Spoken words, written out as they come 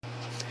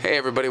Hey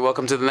everybody,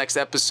 welcome to the next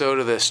episode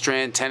of the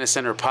Strand Tennis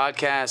Center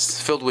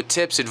podcast, filled with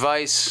tips,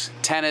 advice,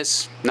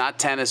 tennis, not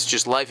tennis,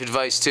 just life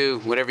advice too,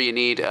 whatever you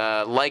need.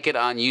 Like it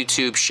on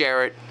YouTube,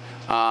 share it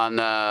on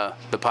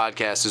the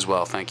podcast as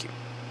well. Thank you.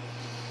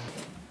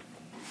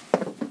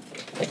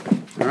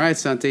 All right,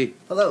 Santi.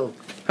 Hello.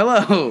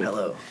 Hello.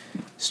 Hello.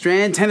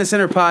 Strand Tennis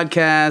Center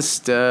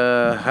podcast.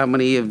 How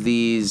many of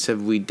these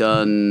have we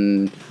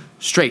done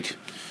straight,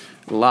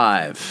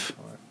 live?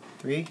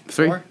 Three?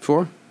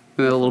 Four?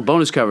 And a little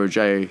bonus coverage.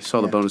 I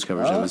saw the bonus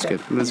coverage. Oh, That was okay.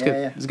 good. It was Yeah, good.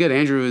 yeah. It was good.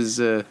 Andrew is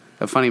a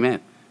funny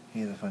man.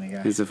 He's a funny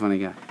guy. He's a funny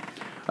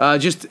guy.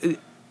 Just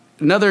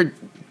another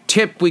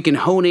tip we can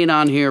hone in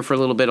on here for a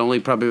little bit, only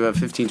probably about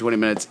 15, 20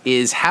 minutes,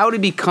 is how to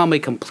become a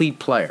complete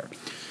player.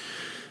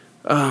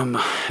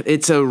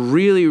 It's a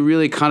really,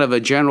 really kind of a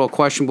general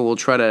question, but we'll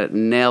try to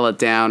nail it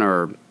down,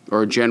 or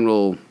a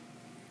general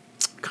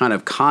kind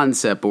of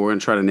concept, but we're going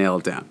to try to nail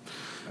it down.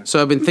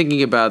 So I've been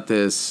thinking about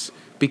this.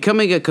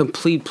 Becoming a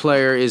complete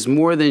player is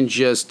more than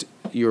just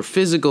your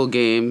physical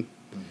game.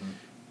 Mm-hmm.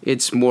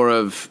 It's more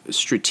of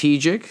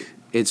strategic.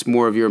 It's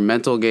more of your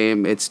mental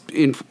game. It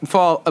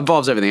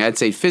involves everything. I'd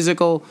say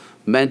physical,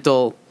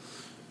 mental,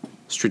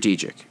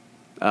 strategic.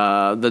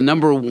 The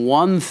number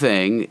one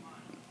thing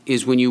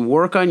is when you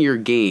work on your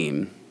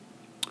game,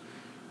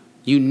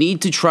 you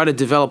need to try to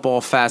develop all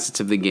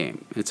facets of the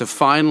game. It's a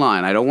fine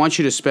line. I don't want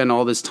you to spend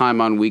all this time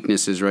on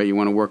weaknesses, right? You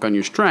want to work on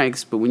your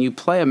strengths, but when you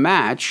play a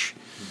match,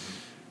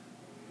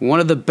 one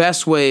of the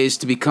best ways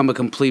to become a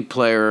complete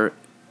player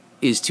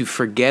is to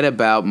forget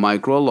about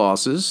micro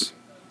losses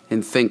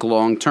and think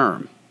long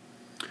term.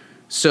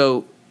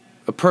 So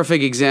a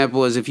perfect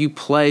example is if you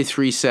play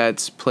three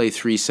sets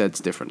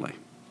differently.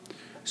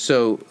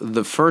 So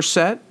the first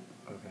set,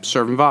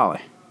 serve and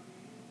volley.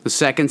 The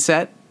second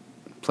set,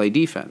 play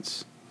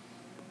defense.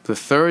 The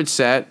third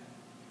set,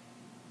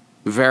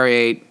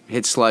 variate,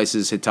 hit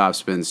slices, hit top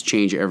spins,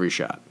 change every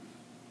shot.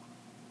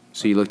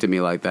 So you looked at me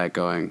like that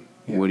going,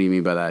 what do you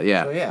mean by that?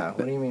 Yeah. So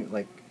what do you mean?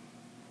 Like,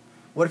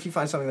 what if you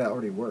find something that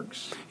already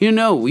works?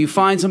 You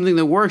find something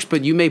that works,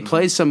 but you may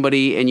play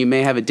somebody and you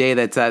may have a day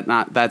that's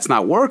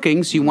not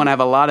working, so you want to have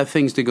a lot of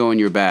things to go in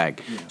your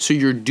bag. Yeah. So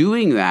you're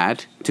doing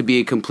that to be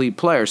a complete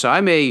player. So I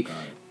may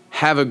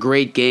have a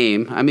great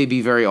game. I may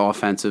be very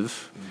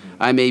offensive.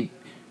 Mm-hmm.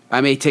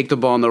 I may take the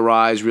ball on the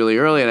rise really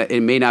early, and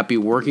it may not be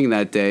working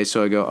that day,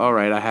 so I go, all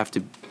right, I have to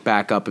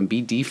back up and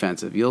be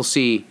defensive. You'll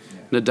see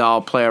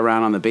Nadal play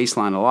around on the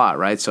baseline a lot,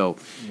 right? So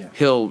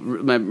he'll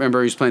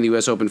remember he was playing the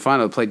U.S. Open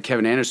final, played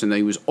Kevin Anderson, then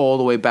he was all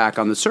the way back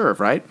on the serve,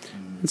 right?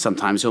 Mm-hmm. And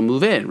sometimes he'll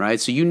move in, right?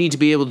 So you need to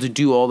be able to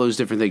do all those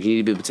different things. You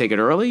need to be able to take it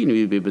early. You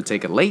need to be able to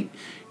take it late.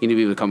 You need to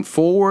be able to come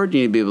forward. You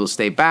need to be able to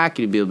stay back.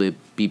 You need to be able to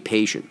be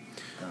patient.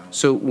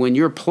 So when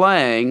you're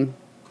playing,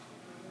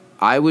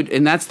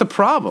 and that's the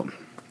problem.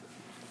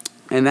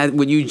 And that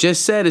what you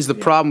just said is the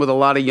problem with a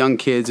lot of young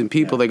kids and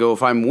people. They go,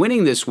 if I'm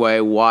winning this way,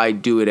 why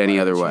do it any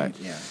other way?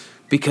 Yeah.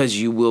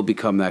 Because you will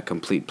become that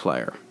complete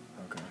player.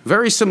 Okay.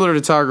 Very similar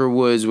to Tiger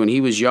Woods when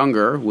he was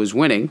younger, was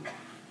winning.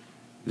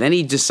 Then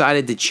he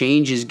decided to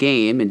change his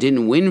game and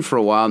didn't win for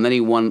a while, and then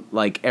he won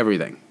like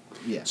everything.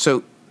 Yeah.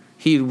 So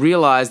he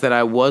realized that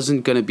I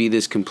wasn't going to be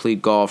this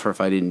complete golfer if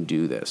I didn't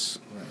do this.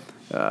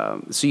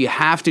 Right. So you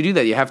have to do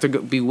that. You have to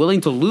be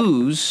willing to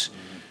lose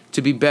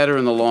to be better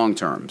in the long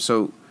term.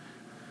 So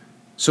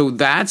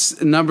that's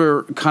kind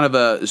of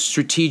a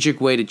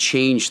strategic way to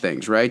change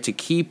things, right? To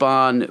keep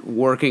on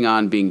working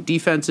on being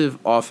defensive,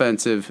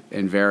 offensive,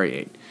 and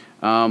variate.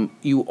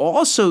 You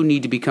also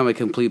need to become a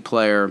complete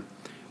player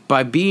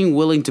by being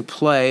willing to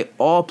play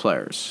all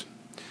players.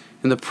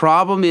 And the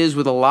problem is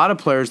with a lot of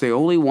players, they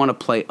only want to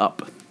play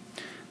up.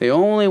 They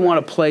only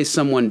want to play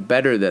someone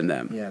better than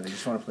them. Yeah, they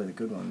just want to play the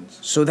good ones.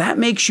 So that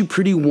makes you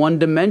pretty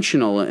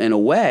one-dimensional in a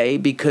way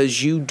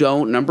because you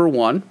don't, number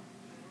one,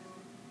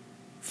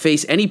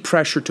 face any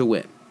pressure to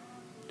win.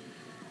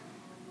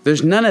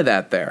 There's none of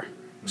that there.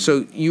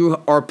 So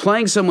you are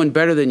playing someone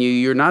better than you.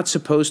 You're not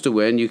supposed to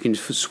win. You can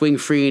swing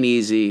free and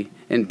easy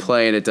and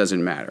play, and it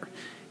doesn't matter.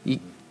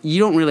 You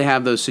don't really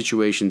have those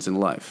situations in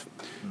life.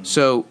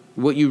 So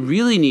what you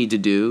really need to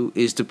do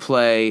is to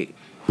play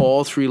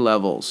all three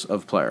levels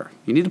of player.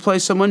 You need to play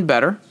someone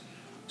better,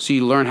 so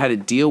you learn how to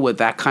deal with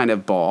that kind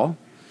of ball.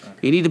 Okay.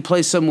 You need to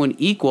play someone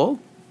equal,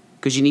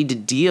 because you need to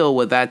deal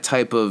with that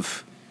type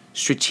of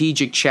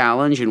strategic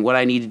challenge and what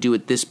I need to do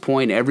at this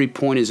point. Every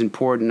point is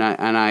important,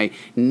 and I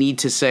need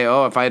to say,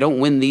 if I don't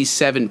win these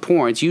 7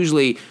 points,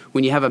 usually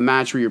when you have a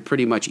match where you're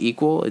pretty much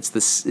equal,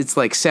 it's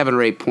like 7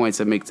 or 8 points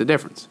that makes the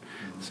difference.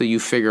 So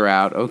you figure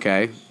out,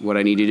 okay, what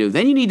I need to do.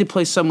 Then you need to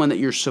play someone that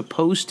you're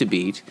supposed to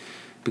beat,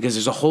 because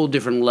there's a whole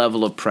different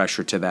level of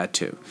pressure to that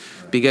too.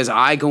 Right. Because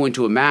I go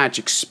into a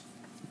match,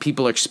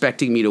 people are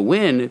expecting me to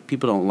win.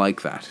 People don't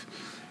like that.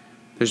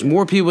 There's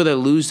more people that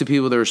lose to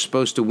people they're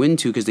supposed to win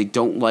to because they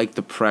don't like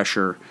the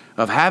pressure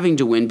of having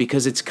to win,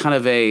 because it's kind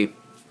of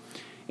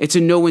it's a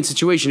no-win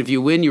situation. If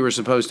you win, you were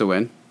supposed to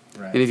win.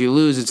 Right. And if you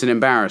lose, it's an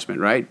embarrassment,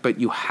 right? But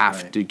you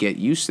have to get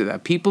used to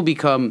that. People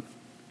become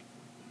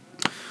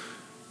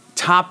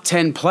top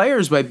 10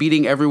 players by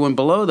beating everyone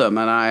below them.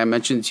 And I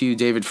mentioned to you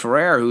David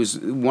Ferrer, who's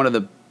one of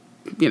the,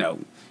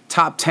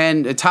 top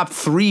 10, top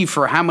 3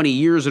 for how many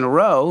years in a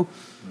row,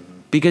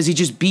 because he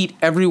just beat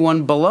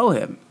everyone below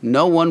him.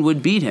 No one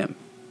would beat him.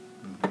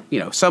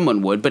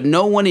 Someone would, but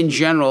no one in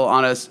general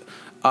on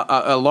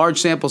a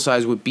large sample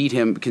size would beat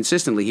him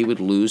consistently. He would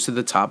lose to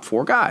the top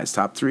 4 guys,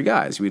 top 3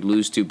 guys. He would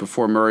lose to,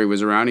 before Murray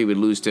was around, he would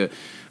lose to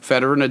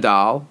Federer,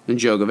 Nadal, and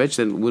Djokovic,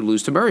 then would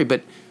lose to Murray.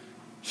 But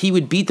he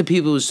would beat the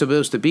people he was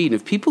supposed to beat. And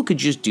if people could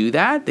just do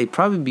that, they'd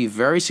probably be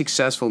very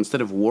successful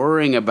instead of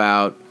worrying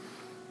about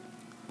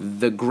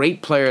the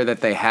great player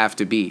that they have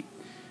to beat.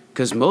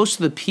 Because most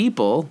of the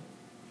people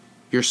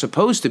you're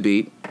supposed to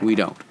beat, we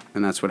don't.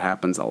 And that's what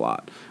happens a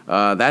lot.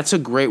 That's a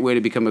great way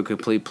to become a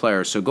complete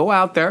player. So go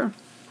out there.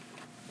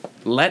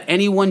 Let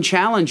anyone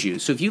challenge you.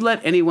 So if you let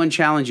anyone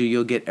challenge you,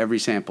 you'll get every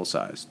sample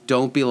size.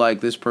 Don't be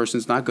like, this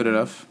person's not good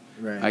enough.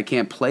 Right. I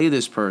can't play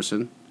this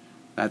person.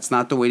 That's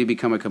not the way to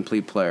become a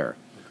complete player.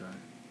 Okay.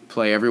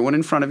 Play everyone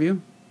in front of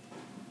you.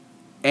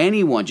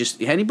 Anyone,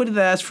 just anybody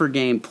that asks for a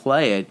game,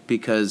 play it,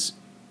 because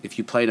if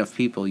you play enough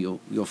people,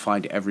 you'll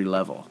find every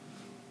level.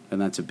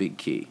 And that's a big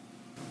key.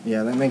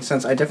 Yeah, that makes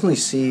sense. I definitely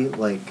see,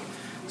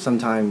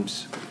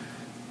 sometimes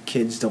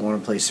kids don't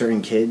want to play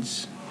certain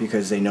kids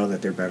because they know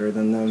that they're better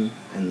than them,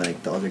 and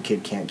the other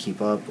kid can't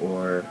keep up,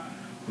 or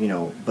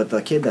but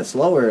the kid that's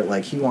lower,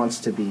 he wants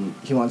to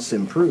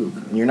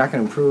improve, and you're not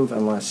going to improve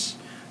unless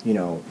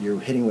you're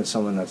hitting with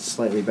someone that's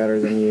slightly better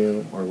than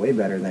you or way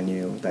better than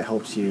you, that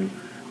helps you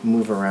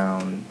move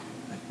around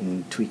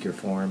and tweak your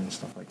form and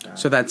stuff like that.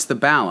 So that's the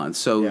balance.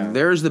 So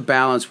there's the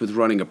balance with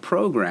running a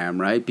program,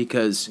 right?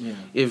 Because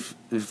if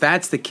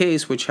that's the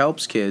case, which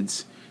helps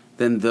kids,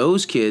 then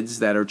those kids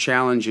that are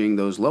challenging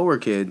those lower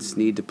kids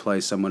need to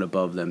play someone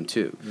above them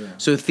too. Yeah.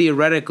 So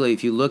theoretically,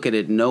 if you look at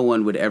it, no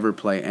one would ever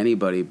play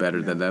anybody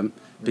better than them,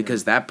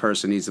 because that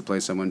person needs to play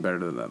someone better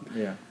than them.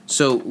 Yeah.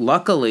 So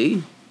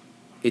luckily,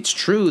 it's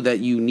true that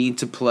you need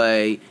to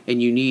play,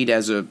 and you need,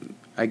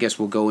 I guess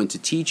we'll go into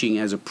teaching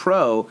as a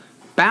pro,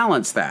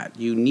 balance that.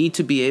 You need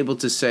to be able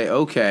to say,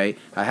 okay,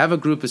 I have a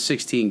group of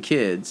 16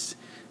 kids.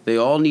 They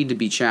all need to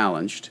be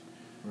challenged.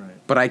 Right.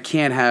 But I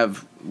can't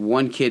have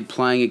one kid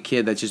playing a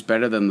kid that's just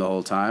better than them the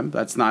whole time.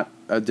 That's not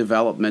a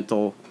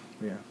developmental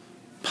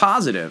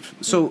positive.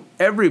 So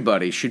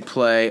everybody should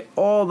play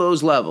all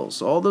those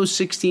levels. All those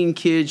 16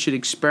 kids should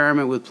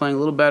experiment with playing a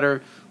little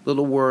better, a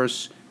little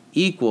worse,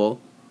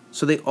 equal,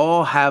 so they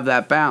all have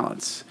that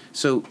balance.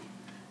 So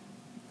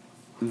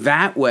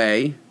that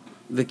way,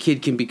 the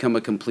kid can become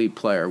a complete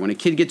player. When a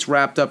kid gets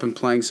wrapped up in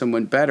playing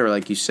someone better,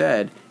 like you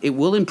said, it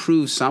will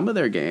improve some of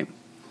their game,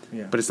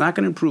 but it's not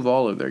going to improve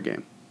all of their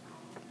game.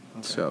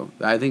 Okay. So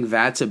I think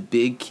that's a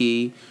big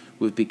key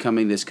with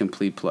becoming this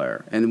complete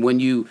player. And when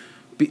you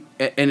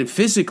and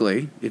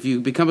physically, if you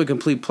become a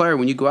complete player,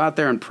 when you go out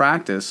there and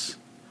practice,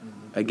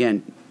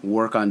 again,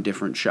 work on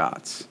different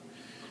shots.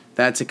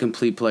 That's a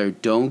complete player.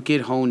 Don't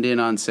get honed in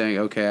on saying,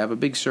 okay, I have a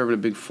big serve and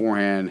a big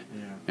forehand,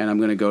 and I'm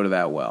going to go to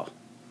that well.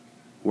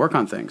 Work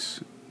on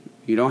things.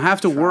 You don't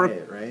have to work.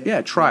 It, right?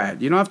 Yeah, try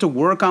it. You don't have to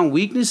work on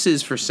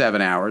weaknesses for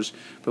 7 hours,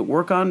 but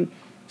work on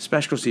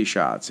specialty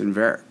shots and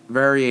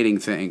varying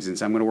things. And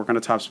so I'm going to work on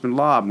a topspin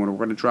lob. I'm going to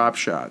work on a drop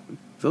shot.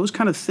 Those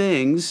kind of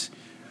things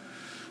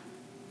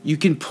you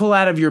can pull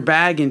out of your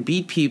bag and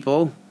beat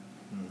people.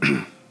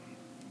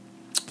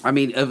 I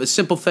mean, a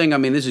simple thing. I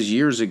mean, this is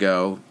years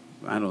ago.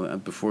 I don't know,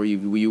 before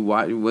you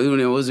watch. Who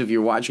knows if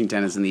you're watching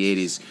tennis in the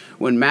 80s.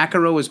 When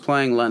McEnroe was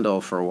playing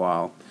Lendl for a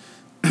while,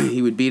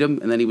 he would beat him,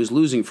 and then he was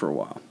losing for a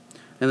while.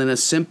 And then a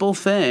simple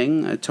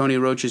thing, Tony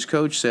Roach's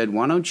coach said,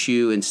 why don't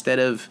you, instead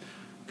of,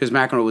 because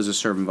McEnroe was a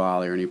serve and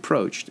volleyer, and he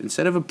approached,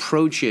 instead of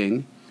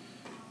approaching,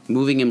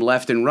 moving him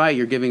left and right,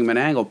 you're giving him an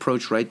angle,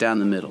 approach right down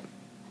the middle.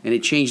 And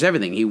it changed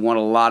everything. He won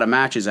a lot of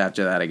matches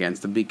after that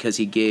against him because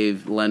he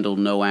gave Lendl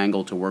no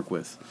angle to work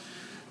with.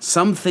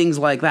 Some things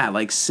like that,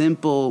 like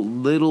simple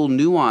little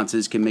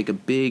nuances, can make a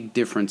big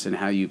difference in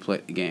how you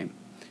play the game.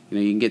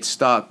 You can get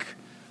stuck.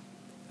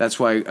 That's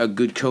why a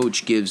good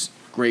coach gives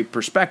great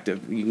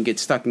perspective. You can get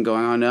stuck and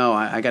going, oh, no,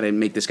 I got to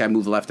make this guy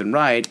move left and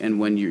right. And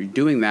when you're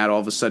doing that, all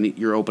of a sudden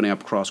you're opening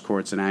up cross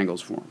courts and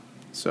angles for him.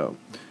 So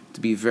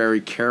to be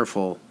very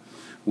careful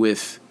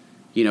with,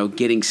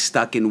 getting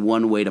stuck in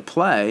one way to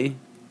play,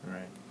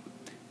 right?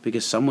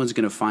 Because someone's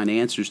going to find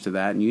answers to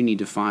that, and you need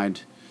to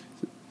find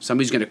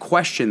somebody's going to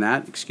question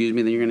that, then you're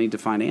going to need to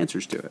find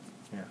answers to it.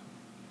 Yeah.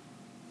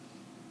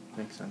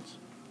 Makes sense.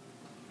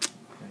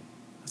 Okay.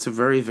 It's a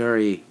very,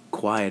 very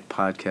quiet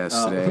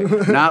podcast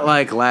today. Not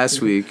like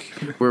last week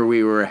where we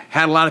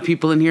had a lot of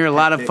people in here, a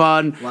lot of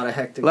fun, a lot of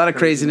hectic, a lot of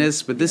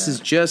craziness, but this is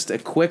just a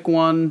quick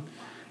one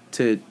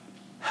to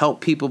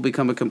help people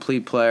become a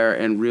complete player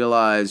and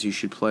realize you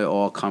should play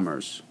all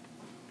comers.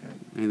 Okay.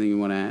 Anything you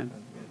want to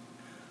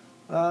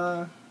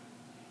add?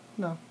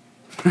 No.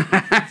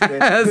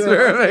 That's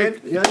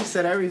perfect. You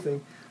said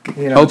everything.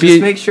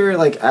 Just make sure,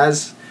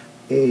 as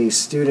a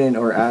student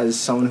or as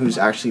someone who's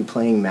actually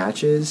playing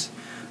matches,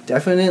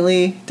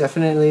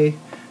 definitely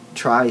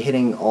try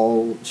hitting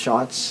all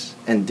shots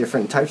and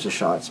different types of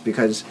shots,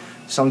 because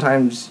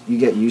sometimes you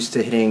get used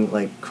to hitting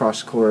like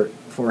cross court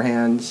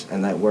forehands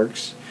and that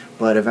works,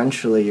 but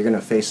eventually you're going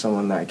to face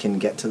someone that can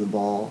get to the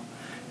ball,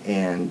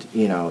 and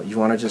you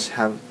want to just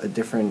have a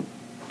different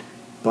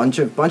bunch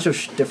of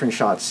different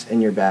shots in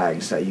your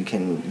bags that you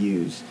can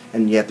use,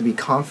 and you have to be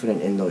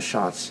confident in those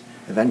shots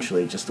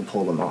eventually just to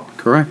pull them off.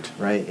 Correct.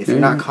 Right? If you're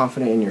not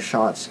confident in your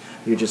shots,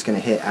 you're just going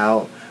to hit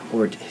out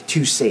or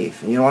too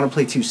safe. And you don't want to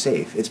play too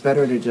safe. It's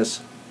better to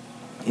just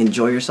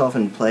enjoy yourself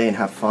and play and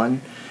have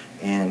fun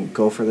and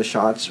go for the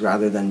shots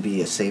rather than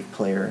be a safe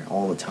player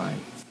all the time.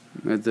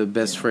 The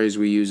best phrase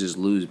we use is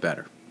lose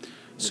better.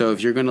 So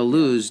if you're going to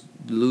lose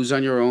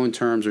on your own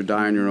terms or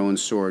die on your own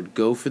sword.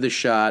 Go for the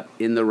shot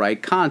in the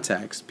right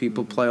context.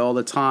 People play all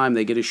the time.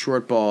 They get a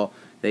short ball.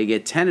 They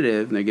get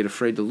tentative, and they get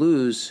afraid to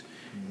lose,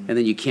 and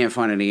then you can't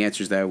find any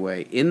answers that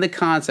way. In the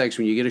context,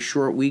 when you get a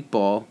short, weak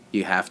ball,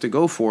 you have to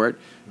go for it.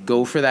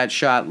 Go for that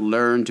shot.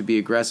 Learn to be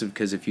aggressive,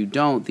 because if you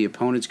don't, the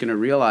opponent's going to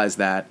realize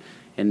that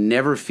and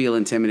never feel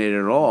intimidated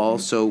at all.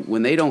 So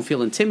when they don't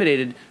feel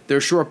intimidated,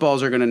 their short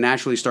balls are going to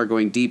naturally start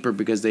going deeper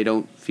because they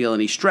don't feel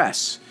any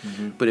stress.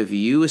 But if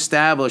you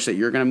establish that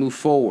you're going to move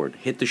forward,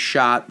 hit the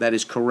shot that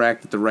is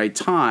correct at the right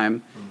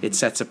time, it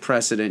sets a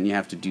precedent, and you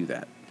have to do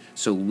that.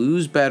 So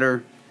lose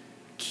better.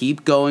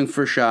 Keep going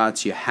for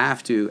shots. You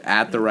have to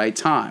at the right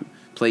time.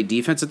 Play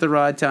defense at the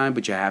right time,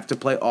 but you have to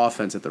play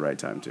offense at the right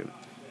time too.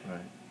 Right.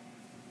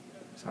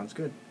 Sounds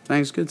good.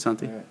 Thanks, good,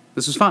 Santi. All right.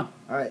 This was fun.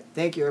 All right.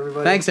 Thank you,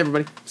 everybody. Thanks,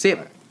 everybody. See you.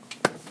 Right.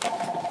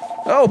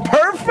 Oh,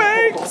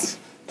 perfect!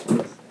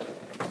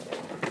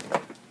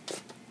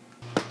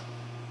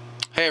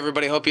 Hey,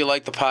 everybody. Hope you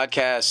like the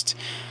podcast.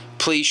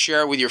 Please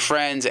share it with your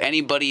friends,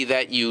 anybody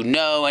that you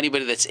know,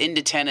 anybody that's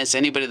into tennis,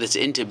 anybody that's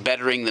into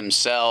bettering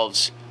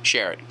themselves.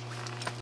 Share it.